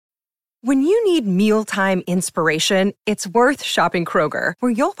When you need mealtime inspiration, it's worth shopping Kroger,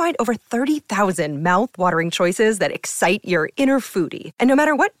 where you'll find over 30,000 mouth-watering choices that excite your inner foodie. And no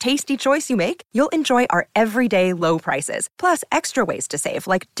matter what tasty choice you make, you'll enjoy our everyday low prices, plus extra ways to save,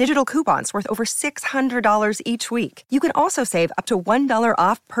 like digital coupons worth over $600 each week. You can also save up to $1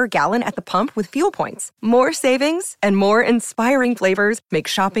 off per gallon at the pump with fuel points. More savings and more inspiring flavors make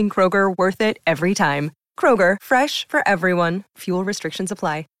shopping Kroger worth it every time. Kroger, fresh for everyone. Fuel restrictions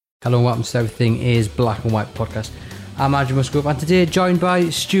apply. Hello and welcome to Everything is Black and White podcast. I'm Andrew Musgrove and today joined by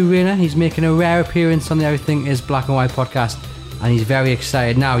Stu Rayner. He's making a rare appearance on the Everything is Black and White podcast and he's very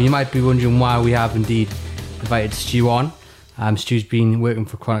excited. Now, you might be wondering why we have indeed invited Stu on. Stu's been working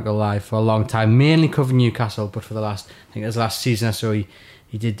for Chronicle Live for a long time, mainly covering Newcastle, but for the last season or so,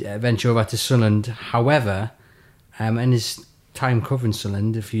 he did venture over to Sunderland. However, in his time covering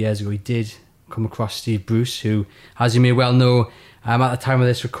Sunderland a few years ago, he did come across Steve Bruce, who, as you may well know, at the time of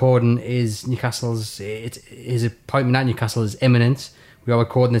this recording, his appointment at Newcastle is imminent. We are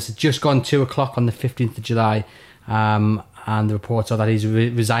recording this. It's just gone 2 o'clock on the 15th of July, and the reports are that he's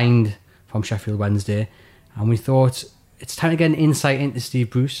resigned from Sheffield Wednesday. And we thought it's time to get an insight into Steve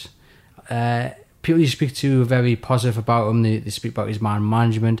Bruce. People you speak to are very positive about him. They speak about his man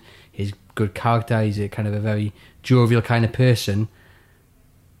management, his good character. He's a kind of a very jovial kind of person.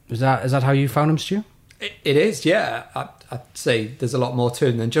 Is that how you found him, Stu? It is, yeah. I'd say there's a lot more to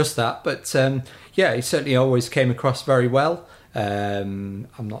him than just that, but yeah, he certainly always came across very well. I'm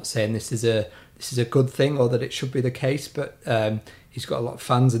not saying this is a good thing or that it should be the case, but he's got a lot of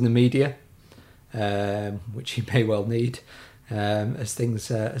fans in the media, which he may well need as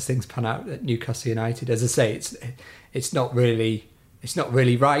things pan out at Newcastle United. As I say, it's not really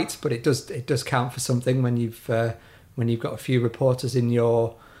right, but it does count for something when you've got a few reporters in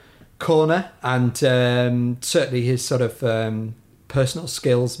your corner, and certainly his sort of personal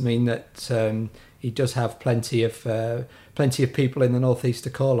skills mean that he does have plenty of people in the northeast to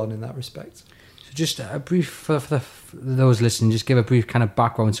call on in that respect. So just a brief for those listening, just give a brief kind of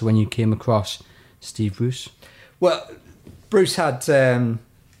background to when you came across Steve Bruce. Well, Bruce had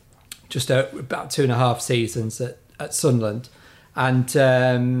just about 2.5 seasons at Sunderland, and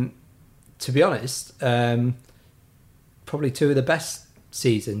to be honest, probably two of the best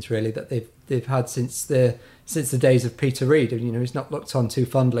seasons really that they've had since the days of Peter Reid. And he's not looked on too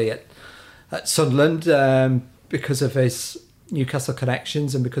fondly at Sunderland because of his Newcastle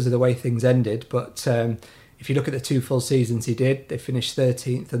connections and because of the way things ended. But if you look at the 2 full seasons he did, they finished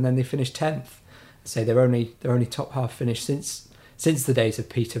 13th and then they finished 10th. So they're only top half finished since the days of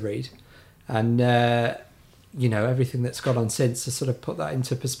Peter Reid, and everything that's gone on since has sort of put that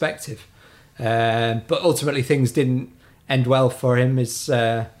into perspective. But ultimately things didn't end well for him. His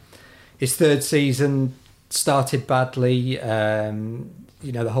third season started badly.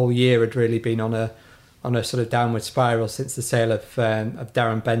 The whole year had really been on a sort of downward spiral since the sale of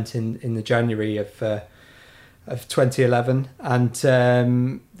Darren Bent in the January of 2011, and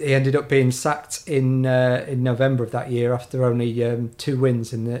he ended up being sacked in November of that year after only 2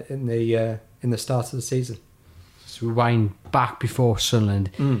 wins in the start of the season. So we wind back before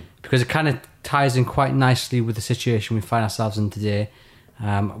Sunderland because it kind of ties in quite nicely with the situation we find ourselves in today.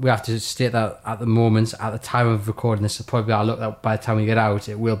 We have to state that at the moment, at the time of recording this, probably I'll look at by the time we get out,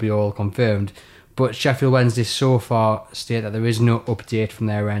 it will be all confirmed. But Sheffield Wednesday so far state that there is no update from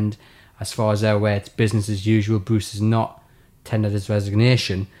their end. As far as they're aware, it's business as usual. Bruce has not tendered his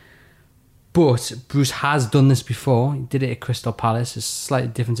resignation. But Bruce has done this before. He did it at Crystal Palace. It's a slightly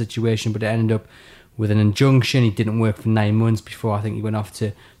different situation, but it ended up with an injunction. He didn't work for 9 months before I think he went off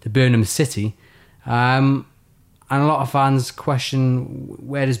to Birmingham City. And a lot of fans question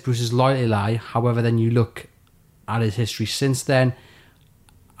where does Bruce's loyalty lie. However, then you look at his history since then.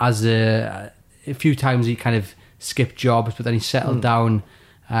 As a few times he kind of skipped jobs, but then he settled down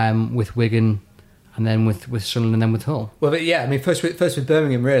with Wigan, and then with Sunderland, and then with Hull. Well, yeah, I mean, first with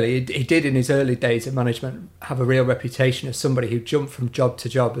Birmingham, really, he did in his early days of management have a real reputation as somebody who jumped from job to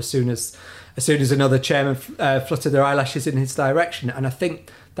job as soon as another chairman fluttered their eyelashes in his direction. And I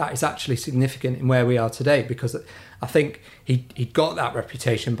think that is actually significant in where we are today, because I think he'd got that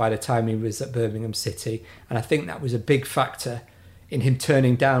reputation by the time he was at Birmingham City, and I think that was a big factor in him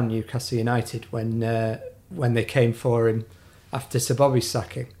turning down Newcastle United when they came for him after Sir Bobby's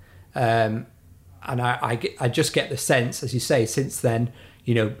sacking. And I just get the sense, as you say, since then,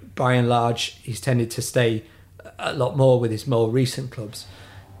 by and large, he's tended to stay a lot more with his more recent clubs.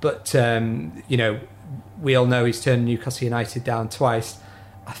 But, we all know he's turned Newcastle United down twice.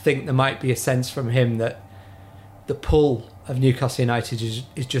 I think there might be a sense from him that the pull of Newcastle United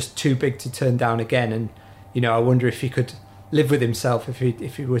is just too big to turn down again. And, I wonder if he could live with himself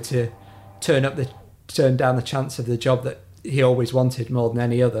if he were to turn down the chance of the job that he always wanted more than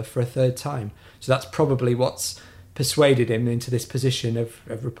any other for a third time. So that's probably what's persuaded him into this position of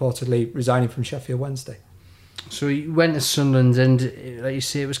reportedly resigning from Sheffield Wednesday. So he went to Sunderland, and like you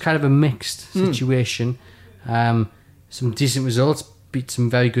say, it was kind of a mixed situation. Some decent results, beat some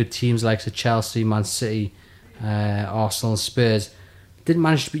very good teams like Chelsea, Man City, Arsenal and Spurs. Didn't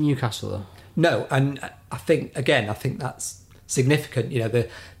manage to beat Newcastle though. No, and I think that's significant. You know,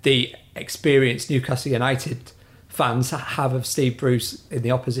 the experienced Newcastle United fans have of Steve Bruce in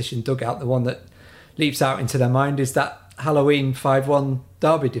the opposition dugout. The one that leaps out into their mind is that Halloween 5-1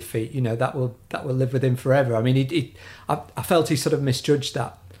 Derby defeat. You know, that will live with him forever. I mean, I felt he sort of misjudged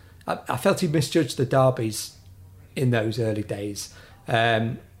that. I felt he misjudged the derbies in those early days.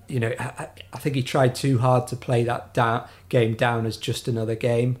 You know, I think he tried too hard to play that game down as just another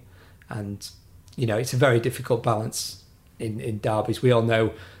game, and you know, it's a very difficult balance in derbies. We all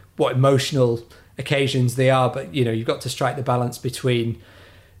know what emotional occasions they are, but you know, you've got to strike the balance between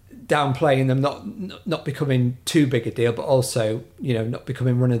downplaying them, not becoming too big a deal, but also, you know, not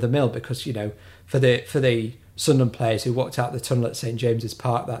becoming run of the mill. Because, you know, for the Sunderland players who walked out the tunnel at St James's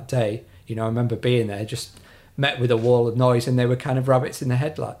Park that day, you know, I remember being there, just met with a wall of noise, and they were kind of rabbits in the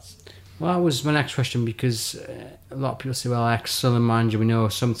headlights. Well, that was my next question, because a lot of people say, well, ex-Sunderland manager, we know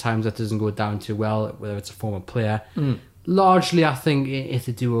sometimes that doesn't go down too well, whether it's a former player. Largely, I think if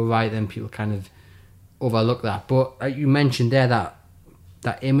they do all right, then people kind of overlook that. But you mentioned there that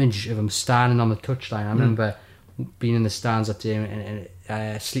image of him standing on the touchline. I remember being in the stands that day,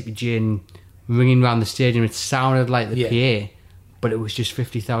 and Sleepy Jane ringing around the stadium. It sounded like the PA, but it was just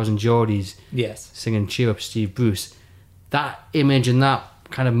 50,000 Geordies singing "Cheer Up, Steve Bruce." That image and that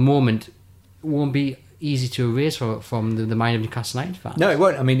kind of moment won't be easy to erase from the mind of Newcastle United fans. No, it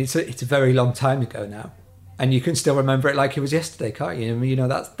won't. I mean, it's a very long time ago now, and you can still remember it like it was yesterday, can't you? I mean, you know,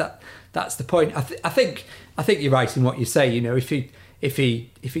 that's the point. I think you're right in what you say. You know, if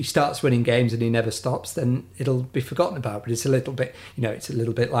he starts winning games and he never stops, then it'll be forgotten about. But it's a little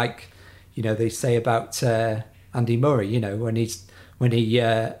bit like, you know, they say about Andy Murray. You know, when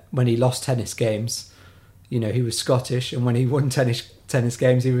he lost tennis games, you know, he was Scottish, and when he won tennis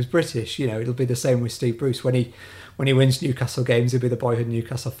games, he was British. You know, it'll be the same with Steve Bruce. When he wins Newcastle games, he'll be the boyhood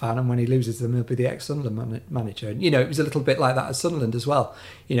Newcastle fan, and when he loses them, he'll be the ex-Sunderland manager. And, you know, it was a little bit like that at Sunderland as well.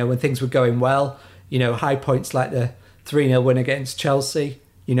 You know, when things were going well, you know, high points like the 3-0 win against Chelsea,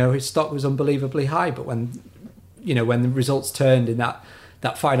 you know, his stock was unbelievably high. But when the results turned in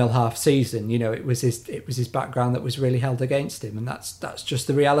that final half season, you know, it was his background that was really held against him, and that's just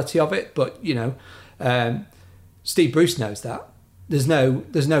the reality of it. But, you know, Steve Bruce knows that. There's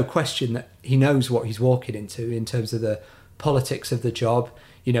no question that he knows what he's walking into in terms of the politics of the job,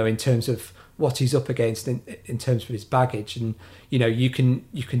 you know, in terms of what he's up against in terms of his baggage. And, you know, you can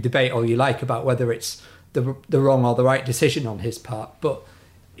debate all you like about whether it's the wrong or the right decision on his part, but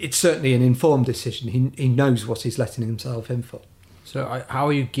it's certainly an informed decision. He knows what he's letting himself in for. So how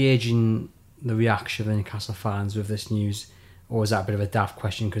are you gauging the reaction of the Newcastle fans with this news? Or is that a bit of a daft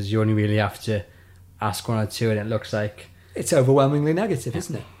question, because you only really have to ask one or two, and it looks like it's overwhelmingly negative,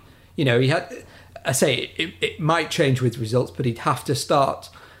 isn't it? You know, it might change with results, but he'd have to start,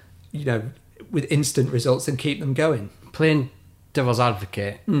 you know, with instant results and keep them going. Playing devil's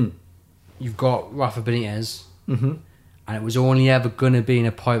advocate, you've got Rafa Benitez, and it was only ever going to be an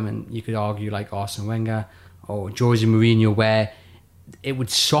appointment, you could argue, like Arsene Wenger or Jose Mourinho, where it would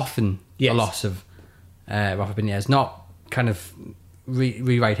soften the loss of Rafa Benitez, not kind of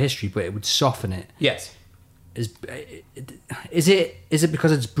rewrite history, but it would soften it. Yes. Is it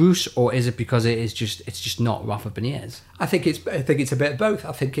because it's Bruce, or is it because it's just not Rafa Benitez? I think it's a bit of both.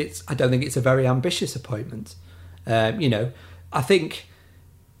 I don't think it's a very ambitious appointment. You know, I think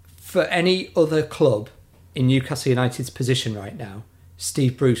for any other club in Newcastle United's position right now,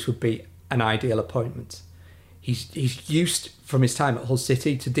 Steve Bruce would be an ideal appointment. He's used from his time at Hull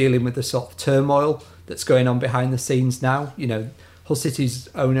City to dealing with the sort of turmoil that's going on behind the scenes now. You know, Hull City's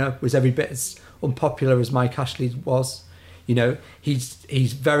owner was every bit as unpopular as Mike Ashley was. You know,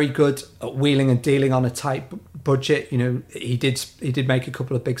 he's very good at wheeling and dealing on a tight budget. You know, he did make a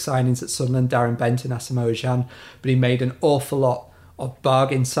couple of big signings at Sunderland, Darren Bent and Asamoah Gyan, but he made an awful lot of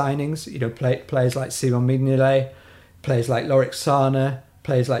bargain signings. You know, players like Simon Mignolet, players like Lorik Sana,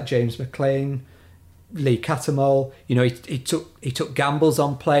 players like James McLean, Lee Catamol. You know, he took gambles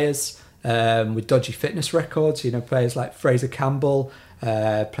on players with dodgy fitness records. You know, players like Fraser Campbell,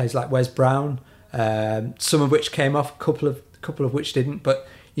 players like Wes Brown. Some of which came off, a couple of which didn't. But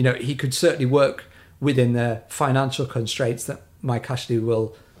you know, he could certainly work within the financial constraints that Mike Ashley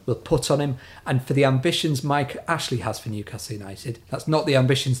will will put on him. And for the ambitions Mike Ashley has for Newcastle United, that's not the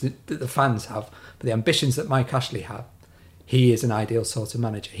ambitions that the fans have, but the ambitions that Mike Ashley have. He is an ideal sort of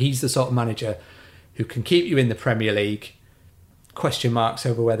manager. He's the sort of manager who can keep you in the Premier League. Question marks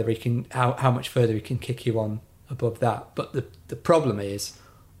over whether he can, how much further he can kick you on above that. But the problem is,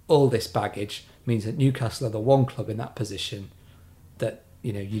 all this baggage means that Newcastle are the one club in that position that,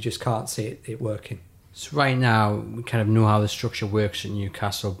 you know, you just can't see it working. So right now, we kind of know how the structure works at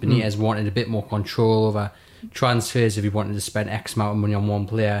Newcastle. Benitez wanted a bit more control over transfers. If he wanted to spend X amount of money on one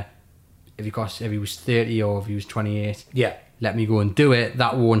player, if he was 30 or if he was 28, let me go and do it.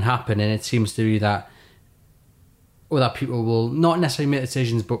 That won't happen. And it seems to be that other people will not necessarily make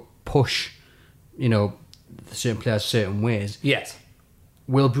decisions, but push, you know, certain players certain ways. Yes.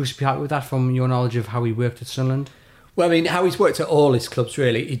 Will Bruce be happy with that from your knowledge of how he worked at Sunderland? Well, I mean, how he's worked at all his clubs,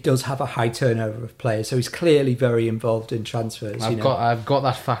 really, he does have a high turnover of players, so he's clearly very involved in transfers. I've got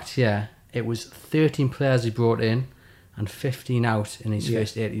that fact here. It was 13 players he brought in and 15 out in his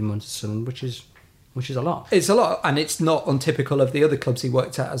first 18 months at Sunderland, which is a lot. It's a lot, and it's not untypical of the other clubs he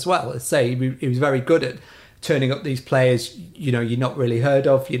worked at as well. Let's say he was very good at turning up these players, you know, you're not really heard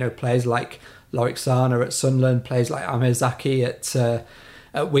of, you know, players like Loic Sana at Sunderland, players like Amir Zaki at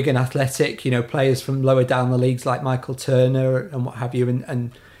Wigan Athletic, you know, players from lower down the leagues like Michael Turner and what have you,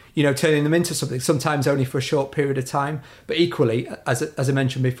 and you know, turning them into something, sometimes only for a short period of time. But equally, as I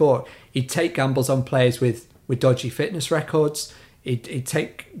mentioned before, he'd take gambles on players with dodgy fitness records. He'd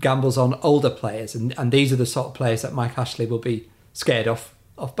take gambles on older players, and these are the sort of players that Mike Ashley will be scared of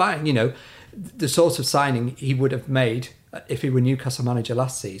buying. You know, the sort of signing he would have made if he were Newcastle manager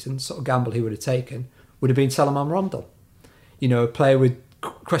last season, sort of gamble he would have taken, would have been Salomon Rondon. You know, a player with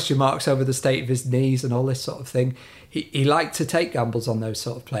question marks over the state of his knees and all this sort of thing. He liked to take gambles on those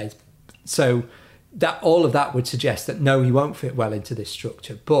sort of players. So that all of that would suggest that no, he won't fit well into this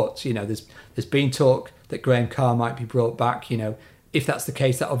structure. But, you know, there's been talk that Graham Carr might be brought back. You know, if that's the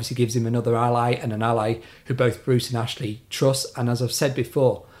case, that obviously gives him another ally, and an ally who both Bruce and Ashley trust. And as I've said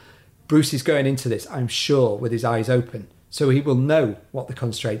before, Bruce is going into this, I'm sure, with his eyes open. So he will know what the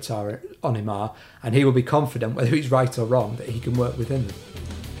constraints are on him are, and he will be confident, whether he's right or wrong, that he can work within them.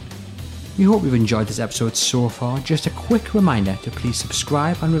 We hope you've enjoyed this episode so far. Just a quick reminder to please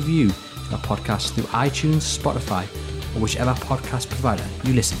subscribe and review our podcast through iTunes, Spotify, or whichever podcast provider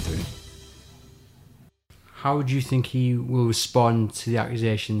you listen through. How do you think he will respond to the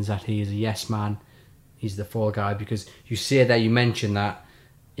accusations that he is a yes man, he's the fall guy? Because you say that, you mentioned that,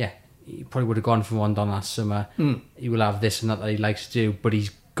 he probably would have gone for Rondon last summer. He will have this and that he likes to do, but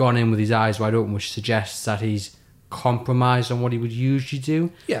he's gone in with his eyes wide open, which suggests that he's compromised on what he would usually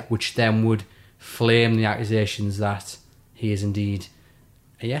do, which then would flame the accusations that he is indeed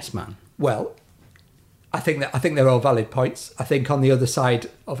a yes man. Well, I think they're all valid points. I think on the other side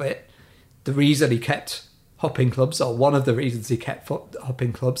of it, the reason he kept hopping clubs, or one of the reasons he kept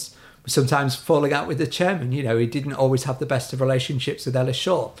hopping clubs, was sometimes falling out with the chairman. You know, he didn't always have the best of relationships with Ellis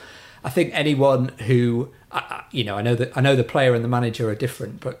Shaw. I think anyone who, you know, I know the player and the manager are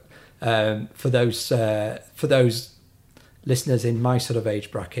different, but for those listeners in my sort of age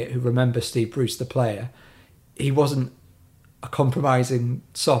bracket who remember Steve Bruce the player, he wasn't a compromising,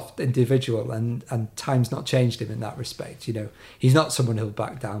 soft individual, and time's not changed him in that respect. You know, he's not someone who'll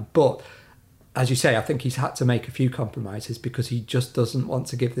back down. But as you say, I think he's had to make a few compromises because he just doesn't want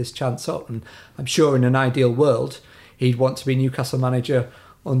to give this chance up. And I'm sure in an ideal world, he'd want to be Newcastle manager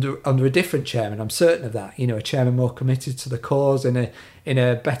under a different chairman. I'm certain of that. You know, a chairman more committed to the cause in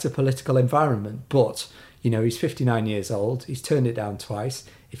a better political environment. But, you know, he's 59 years old. He's turned it down twice.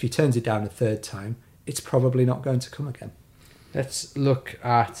 If he turns it down a third time, it's probably not going to come again. Let's look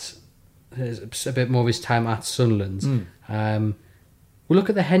at a bit more of his time at Sunderland. We'll look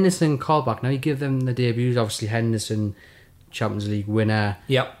at the Henderson callback. Now, you give them the debuts. Obviously, Henderson, Champions League winner,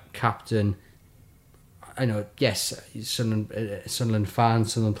 captain. I know, yes, he's Sunderland fan,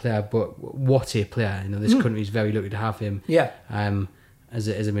 Sunderland player, but what a player. You know, this country is very lucky to have him. As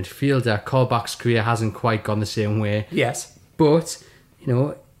a midfielder. Callback's career hasn't quite gone the same way. Yes. But, you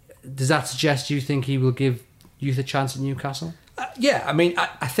know, does that suggest you think he will give youth a chance at Newcastle? I mean,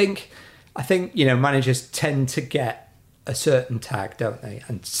 I think you know, managers tend to get a certain tag, don't they?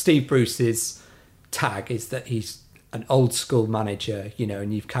 And Steve Bruce's tag is that he's an old school manager, you know,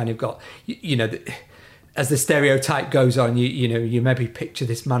 and you've kind of got, you know, as the stereotype goes on, you know, you maybe picture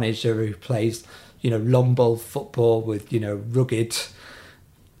this manager who plays, you know, long ball football with, you know, rugged,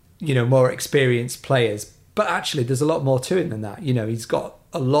 you know, more experienced players. But actually, there's a lot more to him than that. You know, he's got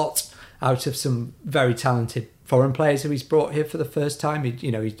a lot out of some very talented foreign players who he's brought here for the first time.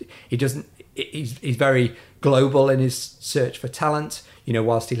 He doesn't. he's very global in his search for talent. You know,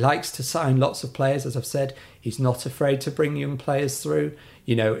 whilst he likes to sign lots of players, as I've said, he's not afraid to bring young players through.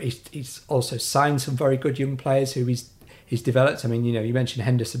 You know, he's also signed some very good young players who he's developed. I mean, you know, you mentioned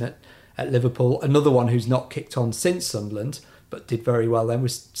Henderson at Liverpool. Another one who's not kicked on since Sunderland, but did very well then,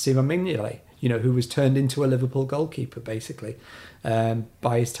 was Simon Mignolet, you know, who was turned into a Liverpool goalkeeper, basically,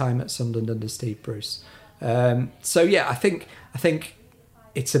 by his time at Sunderland under Steve Bruce. So, yeah, I think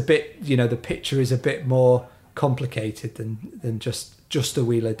it's a bit, you know, the picture is a bit more complicated than just a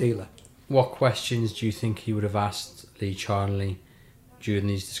wheeler dealer. What questions do you think he would have asked Lee Charnley during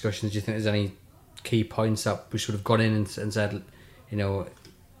these discussions? Do you think there's any key points that we should have gone in and said, you know,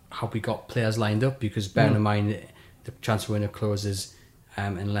 have we got players lined up? Because bearing in mind the transfer window closes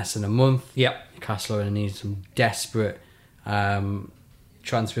in less than a month. Yep. Newcastle are going to need some desperate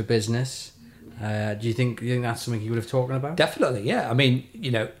transfer business. Do you think that's something he would have talked about? Definitely, yeah. I mean,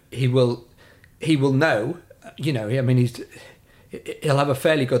 you know, he will know. You know, I mean, he'll have a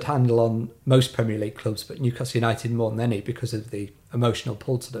fairly good handle on most Premier League clubs, but Newcastle United more than any, because of the emotional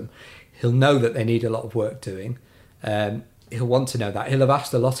pull to them. He'll know that they need a lot of work doing. He'll want to know that. He'll have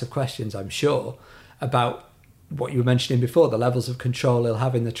asked a lot of questions, I'm sure, about what you were mentioning before, the levels of control he'll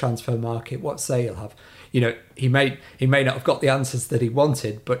have in the transfer market, what say he'll have. You know, he may not have got the answers that he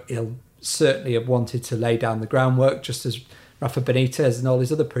wanted, but he'll certainly have wanted to lay down the groundwork, just as Rafa Benitez and all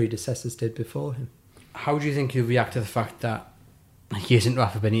his other predecessors did before him. How do you think he'll react to the fact that he isn't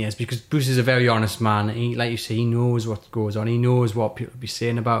Rafa Benitez? Because Bruce is a very honest man. He, like you say, he knows what goes on. He knows what people will be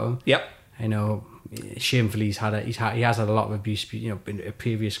saying about him. Yep. You know, shamefully, he has had a lot of abuse. You know, in a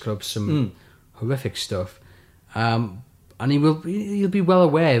previous clubs, some horrific stuff, and he'll be well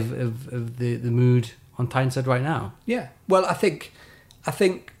aware of the mood on Tyneside right now. Yeah. Well, I think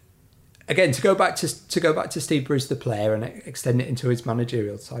again, to go back to Steve Bruce the player and extend it into his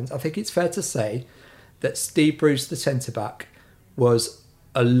managerial times, I think it's fair to say that Steve Bruce the centre back was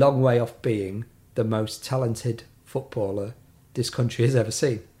a long way off being the most talented footballer this country has ever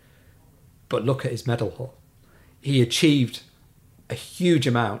seen. But look at his medal haul. He achieved a huge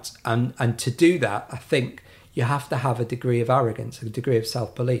amount, and to do that, I think you have to have a degree of arrogance, a degree of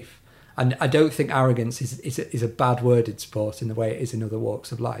self-belief. And I don't think arrogance is a bad word in sport in the way it is in other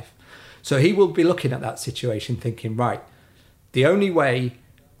walks of life. So he will be looking at that situation thinking, right, the only way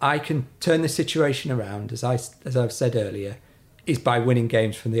I can turn the situation around, as I've said earlier, is by winning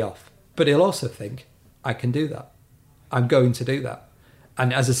games from the off. But he'll also think, I can do that. I'm going to do that.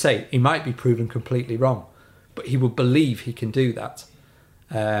 And as I say, he might be proven completely wrong, but he will believe he can do that.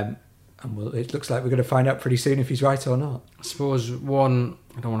 And it looks like we're going to find out pretty soon if he's right or not. I suppose one,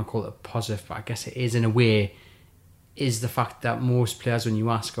 I don't want to call it a positive, but I guess it is in a way, is the fact that most players, when you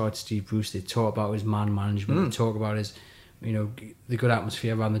ask about Steve Bruce, they talk about his man management, they talk about his, you know, the good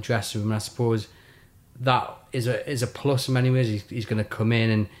atmosphere around the dressing room. And I suppose that is a plus in many ways. He's going to come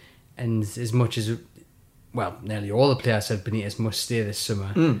in and as much as, well, nearly all the players said Benitez must stay this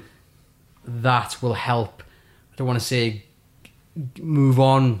summer. That will help. I don't want to say move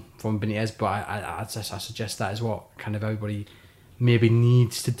on from Benitez, but I suggest that is what kind of everybody maybe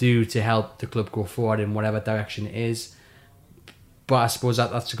needs to do to help the club go forward in whatever direction it is. But I suppose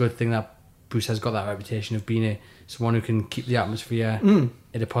that's a good thing that Bruce has got that reputation of being someone who can keep the atmosphere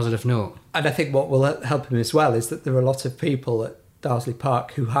at a positive note. And I think what will help him as well is that there are a lot of people at Darsley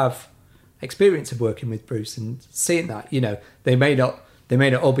Park who have experience of working with Bruce and seeing that, you know, they may not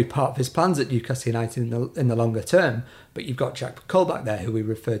all be part of his plans at Newcastle United in the longer term, but you've got Jack Colback there, who we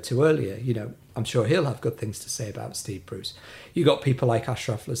referred to earlier. You know, I'm sure he'll have good things to say about Steve Bruce. You've got people like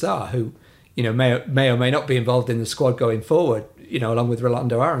Ashraf Lazar, who, you know, may or may not be involved in the squad going forward, you know, along with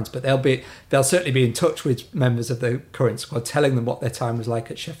Rolando Aarons, but they'll certainly be in touch with members of the current squad, telling them what their time was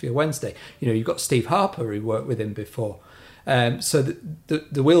like at Sheffield Wednesday. You know, you've got Steve Harper, who worked with him before. So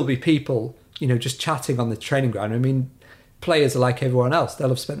there will be people, you know, just chatting on the training ground. I mean, players are like everyone else. They'll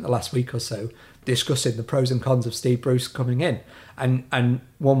have spent the last week or so discussing the pros and cons of Steve Bruce coming in. And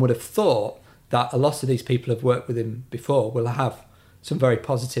one would have thought that a lot of these people have worked with him before will have some very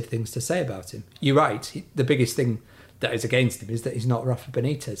positive things to say about him. You're right. The biggest thing that is against him is that he's not Rafa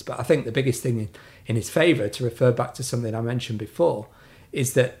Benitez. But I think the biggest thing in his favour, to refer back to something I mentioned before,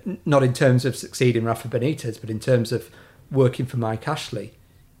 is that not in terms of succeeding Rafa Benitez, but in terms of working for Mike Ashley.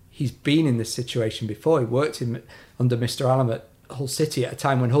 He's been in this situation before. He worked under Mr. Allen at Hull City at a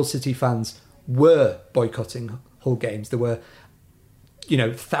time when Hull City fans were boycotting Hull games. There were, you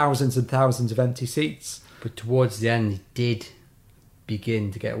know, thousands and thousands of empty seats. But towards the end, he did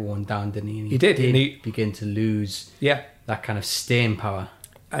begin to get worn down, didn't he? And he did begin to lose that kind of staying power.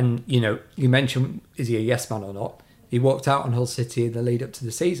 And, you know, you mentioned, is he a yes man or not? He walked out on Hull City in the lead up to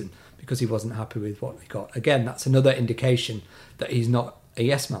the season because he wasn't happy with what he got. Again, that's another indication that he's not a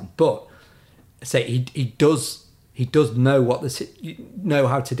yes man. But say he does know know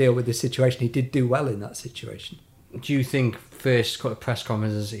how to deal with the situation. He did do well in that situation. Do you think first press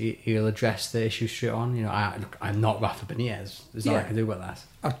conferences he'll address the issue straight on? You know, I'm not Rafa Benitez. There's nothing I can do about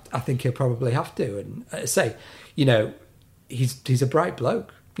that. I think he'll probably have to. And say, you know, he's a bright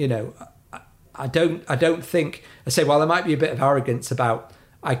bloke. You know, I don't think. I say, while there might be a bit of arrogance about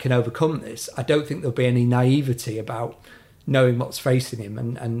I can overcome this, I don't think there'll be any naivety about knowing what's facing him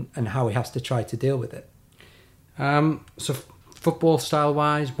and how he has to try to deal with it. So football style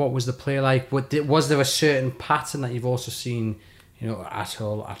wise, what was the play like? Was there a certain pattern that you've also seen, you know, at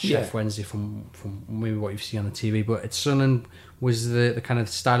Sheff Wednesday from maybe what you've seen on the TV? But at Sunderland, was the kind of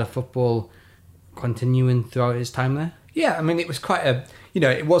style of football continuing throughout his time there? Yeah, I mean, it was quite a, you know,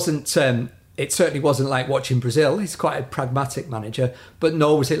 it wasn't. It certainly wasn't like watching Brazil. He's quite a pragmatic manager, but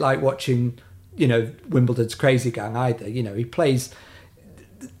nor was it like watching, you know, Wimbledon's crazy gang either. You know, he plays.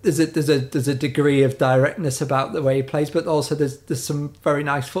 There's a degree of directness about the way he plays, but also there's some very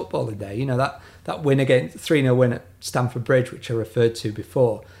nice football in there. You know, that win against 3-0 win at Stamford Bridge, which I referred to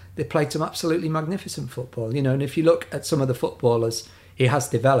before, they played some absolutely magnificent football. You know, and if you look at some of the footballers he has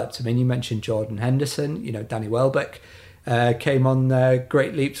developed, I mean, you mentioned Jordan Henderson. You know, Danny Welbeck came on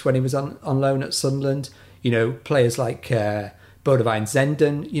great leaps when he was on loan at Sunderland. You know, players like Bodevine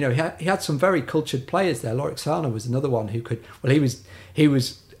Zenden. You know, he had some very cultured players there. Lorik Sana was another one who could. Well, he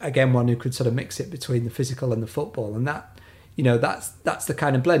was again one who could sort of mix it between the physical and the football, and that, you know, that's the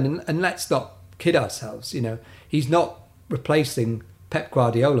kind of blend. And let's not kid ourselves. You know, he's not replacing Pep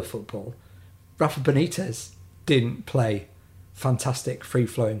Guardiola football. Rafa Benitez didn't play fantastic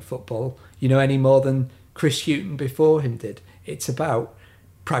free-flowing football, you know, any more than Chris Hughton before him did. It's about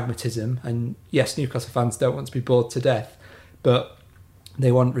pragmatism, and yes, Newcastle fans don't want to be bored to death, but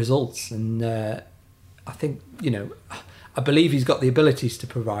they want results. And I think, you know, I believe he's got the abilities to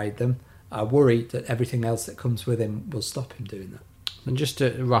provide them. I worry that everything else that comes with him will stop him doing that. And just to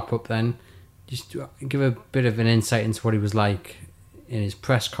wrap up then, just give a bit of an insight into what he was like in his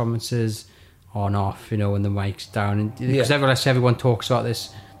press conferences, on, off, you know, when the mic's down. Because everyone talks about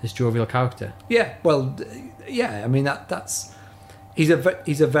this jovial character. Yeah, well, yeah, I mean, that's... He's a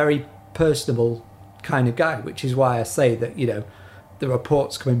very personable kind of guy, which is why I say that, you know, the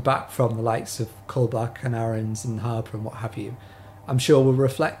reports coming back from the likes of Colback and Aarons and Harper and what have you, I'm sure will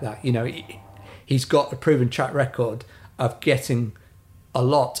reflect that. You know, he's got a proven track record of getting a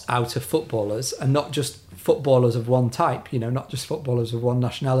lot out of footballers, and not just footballers of one type, you know, not just footballers of one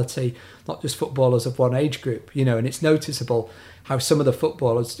nationality, not just footballers of one age group, you know. And it's noticeable how some of the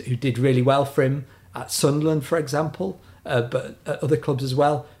footballers who did really well for him at Sunderland, for example, but at other clubs as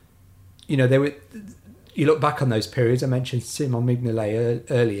well, you know, they were... You look back on those periods, I mentioned Simon Mignolet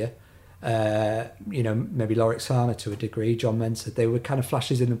earlier, you know, maybe Lorik Sana to a degree, John Mensah, they were kind of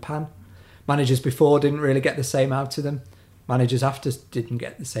flashes in the pan. Managers before didn't really get the same out of them. Managers after didn't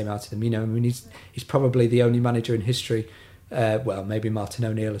get the same out of them. You know, I mean, he's probably the only manager in history, well, maybe Martin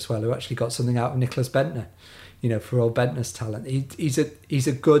O'Neill as well, who actually got something out of Nicholas Bentner, you know, for all Bentner's talent. He's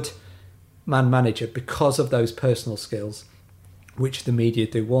a good man manager because of those personal skills, which the media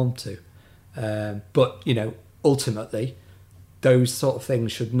do warm to. But, you know, ultimately, those sort of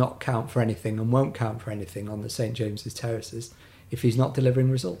things should not count for anything and won't count for anything on the St James's Terraces if he's not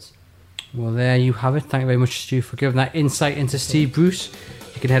delivering results. Well, there you have it. Thank you very much, Stu, for giving that insight into Steve Bruce.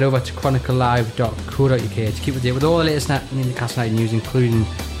 You can head over to chroniclelive.co.uk to keep up to date with all the latest Newcastle United news, including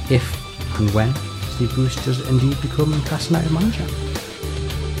if and when Steve Bruce does indeed become Newcastle United manager.